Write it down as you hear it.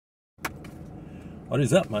What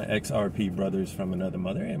is up, my XRP brothers from another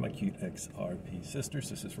mother and my cute XRP sisters?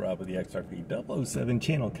 This is Rob with the XRP 007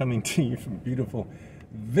 channel coming to you from beautiful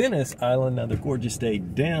Venice Island. Another gorgeous day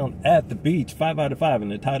down at the beach, 5 out of 5. And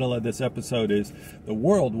the title of this episode is The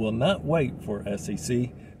World Will Not Wait for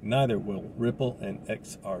SEC, Neither Will Ripple and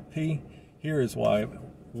XRP. Here is why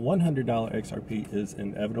 $100 XRP is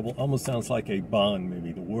inevitable. Almost sounds like a Bond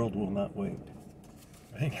movie. The world will not wait.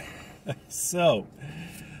 Right? So...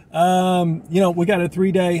 you know, we got a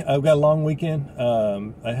 3-day, we've got a long weekend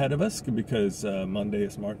ahead of us because Monday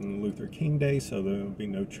is Martin Luther King Day, so there will be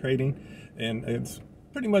no trading. And it's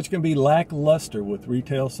pretty much going to be lackluster with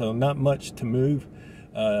retail, so not much to move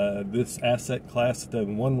this asset class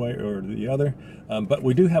one way or the other. But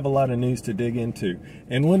we do have a lot of news to dig into.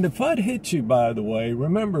 And when the FUD hits you, by the way,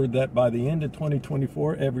 remember that by the end of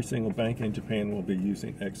 2024, every single bank in Japan will be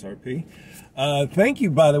using XRP. Thank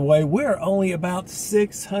you, by the way. We're only about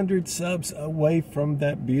 600 subs away from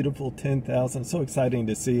that beautiful 10,000. So exciting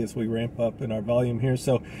to see as we ramp up in our volume here.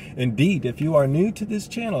 So indeed, if you are new to this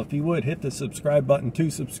channel, if you would hit the subscribe button to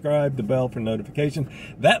subscribe, the bell for notifications,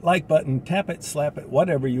 that like button, tap it, slap it,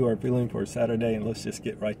 whatever you are feeling for Saturday, and let's just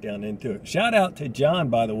get right down into it. Shout out to John,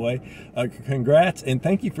 by the way. Congrats, and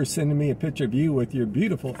thank you for sending me a picture of you with your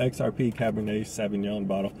beautiful XRP Cabernet Sauvignon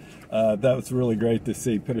bottle. That was really great to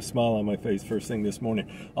see. Put a smile on my face first thing this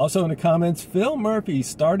morning. Also in the comments, Phil Murphy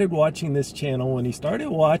started watching this channel. When he started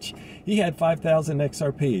watch, he had 5,000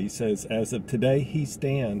 XRP. He says as of today, he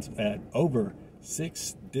stands at over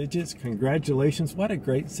 6 digits. Congratulations. What a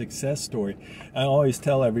great success story. I always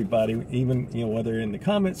tell everybody, even whether in the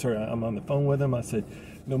comments or I'm on the phone with them, I said,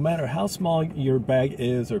 no matter how small your bag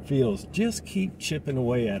is or feels, just keep chipping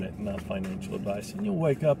away at it. Not financial advice. And you'll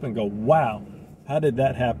wake up and go, wow, how did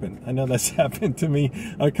that happen? I know that's happened to me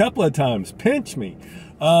a couple of times. Pinch me.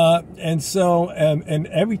 And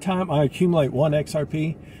every time I accumulate one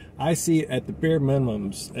XRP, I see it at the bare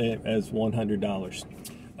minimums as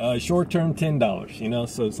 $100. Short-term $10,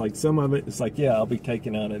 so it's like some of it, it's like, yeah, I'll be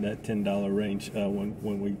taking out of that $10 range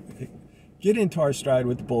when we get into our stride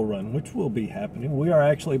with the bull run, which will be happening. We are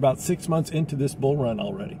actually about 6 months into this bull run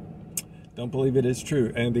already. Don't believe it is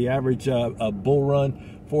true. And the average bull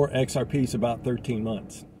run for XRP is about 13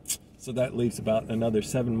 months. So that leaves about another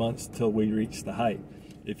 7 months till we reach the height,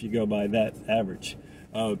 if you go by that average.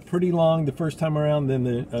 Pretty long the first time around, then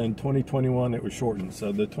in 2021 it was shortened.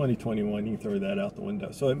 So the 2021, you can throw that out the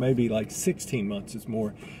window. So it may be like 16 months is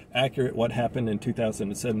more accurate what happened in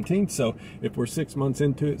 2017. So if we're 6 months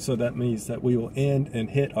into it, so that means that we will end and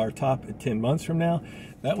hit our top at 10 months from now.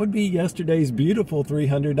 That would be yesterday's beautiful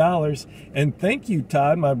 $300. And thank you,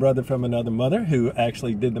 Todd, my brother from another mother, who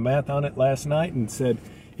actually did the math on it last night and said,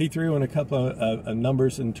 he threw in a couple of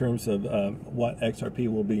numbers in terms of what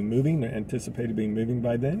XRP will be moving, anticipated being moving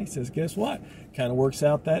by then. He says, guess what? Kind of works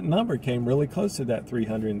out that number. Came really close to that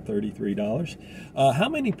 $333. How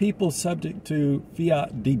many people subject to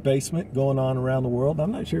fiat debasement going on around the world?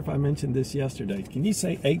 I'm not sure if I mentioned this yesterday. Can you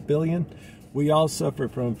say 8 billion? We all suffer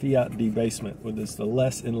from fiat debasement, with this the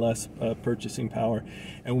less and less purchasing power.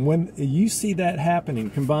 And when you see that happening,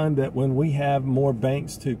 combined that when we have more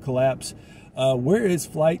banks to collapse, where is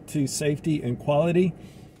flight to safety and quality?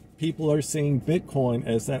 People are seeing Bitcoin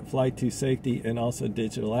as that flight to safety and also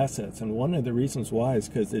digital assets. And one of the reasons why is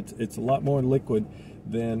because it's a lot more liquid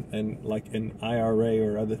than like an IRA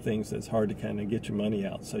or other things that's hard to kind of get your money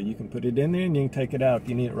out. So you can put it in there and you can take it out if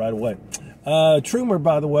you need it right away. Trumer,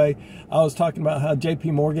 by the way, I was talking about how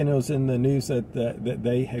JP Morgan was in the news that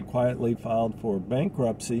they had quietly filed for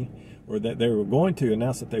bankruptcy, or that they were going to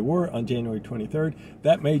announce that they were on January 23rd.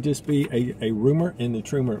 That may just be a rumor in the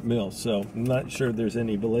Trumer mill, so I'm not sure there's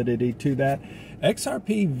any validity to that.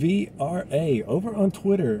 XRP VRA over on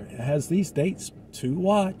Twitter has these dates to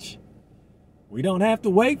watch. We don't have to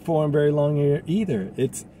wait for them very long here either.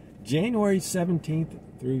 It's January 17th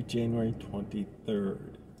through January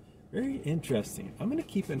 23rd. Very interesting. I'm going to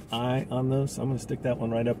keep an eye on those. I'm going to stick that one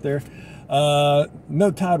right up there.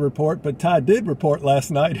 No Todd report, but Todd did report last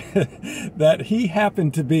night that he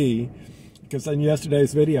happened to be, because in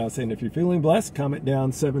yesterday's video I was saying, if you're feeling blessed, comment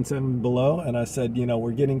down 77 below. And I said,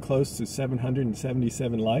 we're getting close to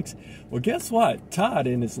 777 likes. Well, guess what? Todd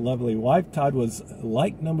and his lovely wife, Todd was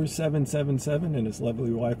like number 777 and his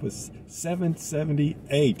lovely wife was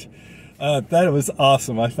 778. That was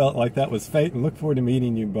awesome. I felt like that was fate and look forward to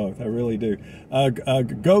meeting you both. I really do.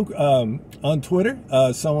 On Twitter,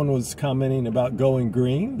 someone was commenting about going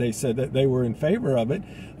green. They said that they were in favor of it,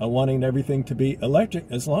 wanting everything to be electric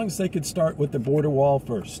as long as they could start with the border wall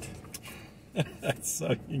first.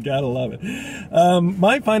 So you gotta love it.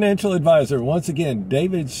 My financial advisor, once again,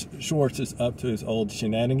 David Schwartz, is up to his old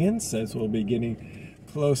shenanigans. Says we'll be getting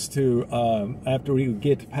close to, after we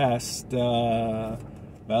get past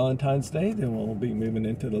Valentine's Day, then we'll be moving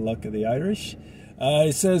into the luck of the Irish.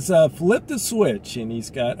 He says, flip the switch, and he's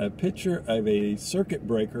got a picture of a circuit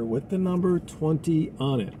breaker with the number 20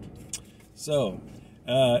 on it. So,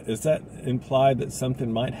 does that imply that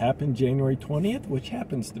something might happen January 20th, which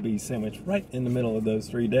happens to be sandwiched right in the middle of those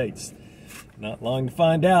 3 dates? Not long to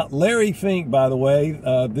find out. Larry Fink, by the way,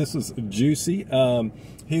 this was Juicy.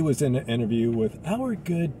 He was in an interview with our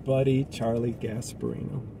good buddy, Charlie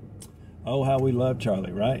Gasparino. Oh, how we love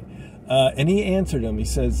Charlie, right? And he answered him. He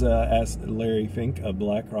says, asked Larry Fink of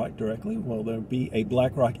BlackRock directly, will there be a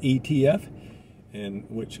BlackRock ETF? In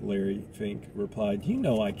which Larry Fink replied, you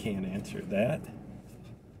know I can't answer that.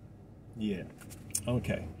 Yeah.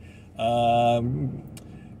 Okay.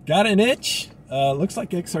 Got an itch? Looks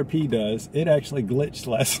like XRP does. It actually glitched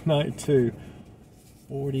last night to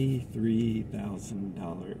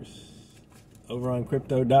 $43,000 over on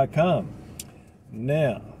crypto.com.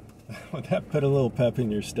 Now, that put a little pep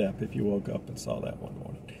in your step if you woke up and saw that one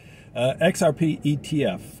morning. XRP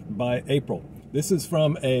ETF by April. This is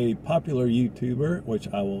from a popular YouTuber,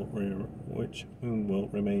 whom will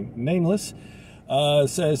remain nameless.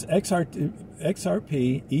 Says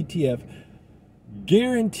XRP ETF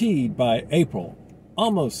guaranteed by April,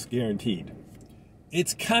 almost guaranteed.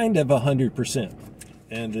 It's kind of 100%.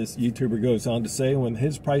 And this YouTuber goes on to say, when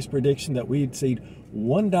his price prediction that we'd see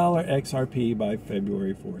 $1 XRP by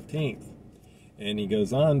February 14th. And he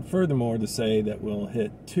goes on furthermore to say that we'll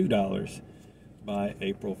hit $2 by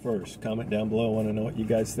April 1st. Comment down below. I want to know what you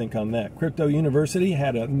guys think on that. Crypto University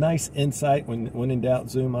had a nice insight when in doubt,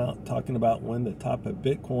 zoom out, talking about when the top of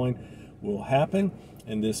Bitcoin will happen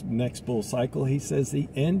in this next bull cycle. He says the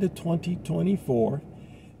end of 2024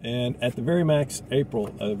 and at the very max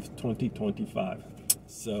April of 2025.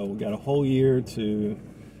 So we got a whole year to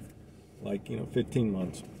 15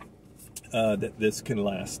 months that this can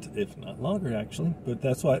last, if not longer actually, but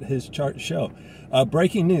that's what his charts show.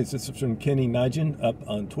 Breaking news, this is from Kenny Nugent up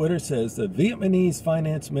on Twitter, says the Vietnamese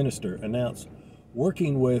finance minister announced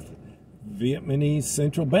working with Vietnamese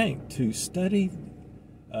central bank to study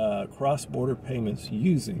cross-border payments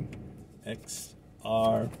using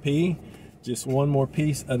XRP. Just one more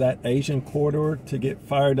piece of that Asian corridor to get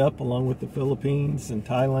fired up, along with the Philippines and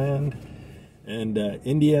Thailand and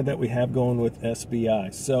India that we have going with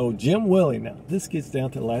SBI. So Jim Willie, now this gets down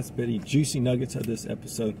to the last bitty juicy nuggets of this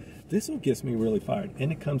episode. This one gets me really fired,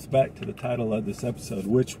 and it comes back to the title of this episode,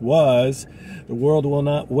 which was the world will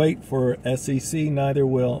not wait for SEC, neither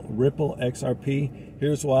will Ripple XRP.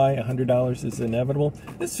 Here's why $100 is inevitable.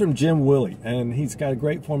 This is from Jim Willie, and he's got a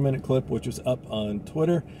great 4-minute clip which was up on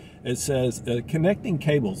Twitter. It says connecting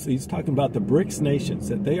cables. He's talking about the BRICS nations,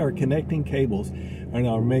 that they are connecting cables and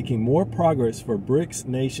are making more progress for BRICS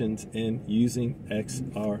nations in using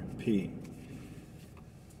XRP.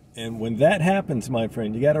 And when that happens, my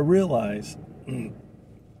friend, you got to realize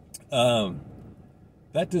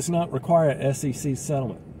that does not require a SEC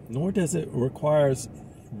settlement, nor does it require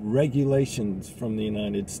regulations from the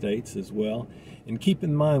United States as well. And keep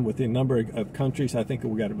in mind, with the number of countries, I think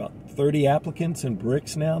we got about 30 applicants in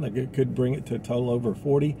BRICS now that could bring it to a total over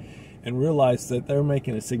 40, and realize that they're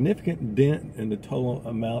making a significant dent in the total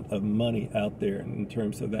amount of money out there in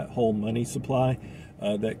terms of that whole money supply.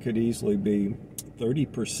 That could easily be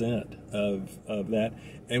 30% of that.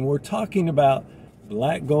 And we're talking about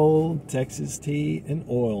black gold, Texas tea, and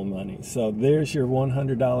oil money. So there's your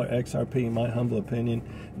 $100 XRP, in my humble opinion,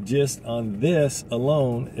 just on this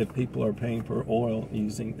alone, if people are paying for oil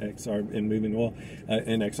using XRP and moving oil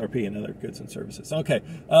in XRP and other goods and services. Okay,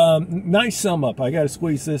 nice sum up. I got to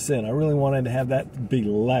squeeze this in. I really wanted to have that be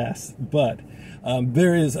last, but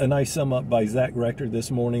there is a nice sum up by Zach Rector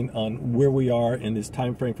this morning on where we are in this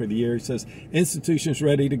time frame for the year. He says institutions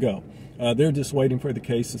ready to go. They're just waiting for the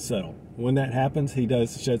case to settle. When that happens, he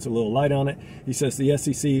sheds a little light on it. He says the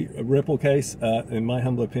SEC Ripple case, in my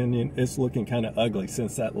humble opinion, it's looking kind of ugly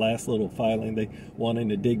since that last little filing. They wanting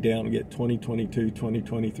to dig down and get 2022,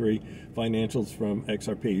 2023 financials from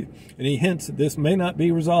XRP. And he hints that this may not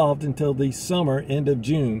be resolved until the summer, end of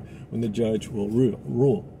June, when the judge will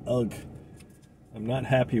rule. Ugh. I'm not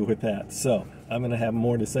happy with that. So I'm going to have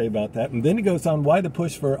more to say about that. And then he goes on why the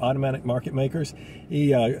push for automatic market makers.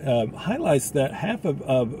 He highlights that half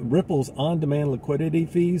of Ripple's on-demand liquidity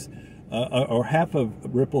fees, or half of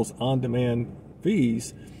Ripple's on-demand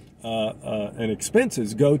fees and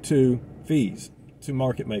expenses go to fees. to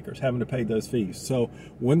market makers, having to pay those fees. So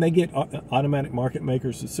when they get automatic market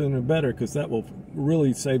makers, the sooner the better, because that will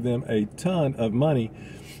really save them a ton of money.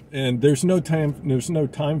 And there's no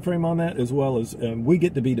time frame on that, as well as we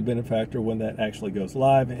get to be the benefactor when that actually goes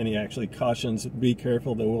live. And he actually cautions, be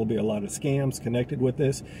careful, there will be a lot of scams connected with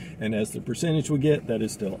this. And as the percentage we get, that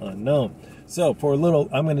is still unknown. So for a little,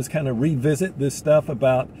 I'm going to kind of revisit this stuff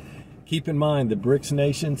about, keep in mind the BRICS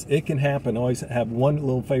nations, it can happen. I always have one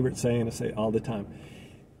little favorite saying I say all the time.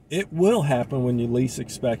 It will happen when you least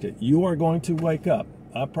expect it. You are going to wake up.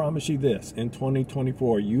 I promise you this, in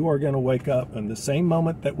 2024, you are going to wake up in the same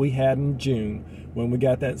moment that we had in June when we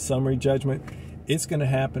got that summary judgment. It's going to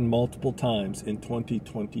happen multiple times in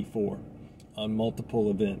 2024 on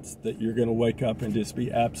multiple events that you're going to wake up and just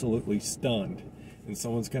be absolutely stunned. And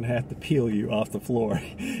someone's going to have to peel you off the floor.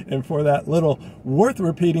 And for that little worth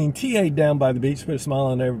repeating, TA down by the beach, put a smile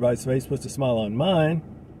on everybody's face, puts a smile on mine.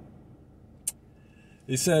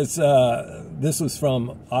 It says, this was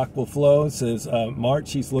from Aquaflow. It says,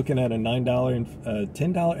 March, he's looking at a $9 and $10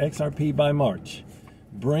 XRP by March.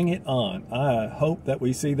 Bring it on. I hope that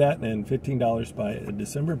we see that, and $15 by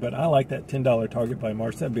December, but I like that $10 target by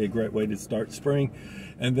March. That'd be a great way to start spring.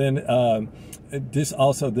 And then this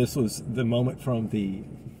was the moment from the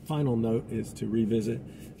final note, is to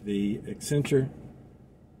revisit the Accenture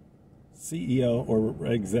CEO or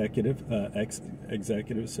executive,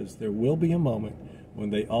 ex-executive says there will be a moment when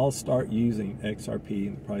they all start using XRP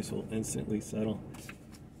and the price will instantly settle,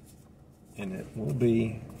 and it will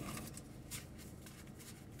be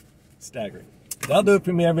staggering. That'll do it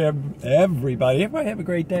for me, everybody. Everybody have a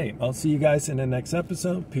great day. I'll see you guys in the next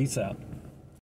episode. Peace out.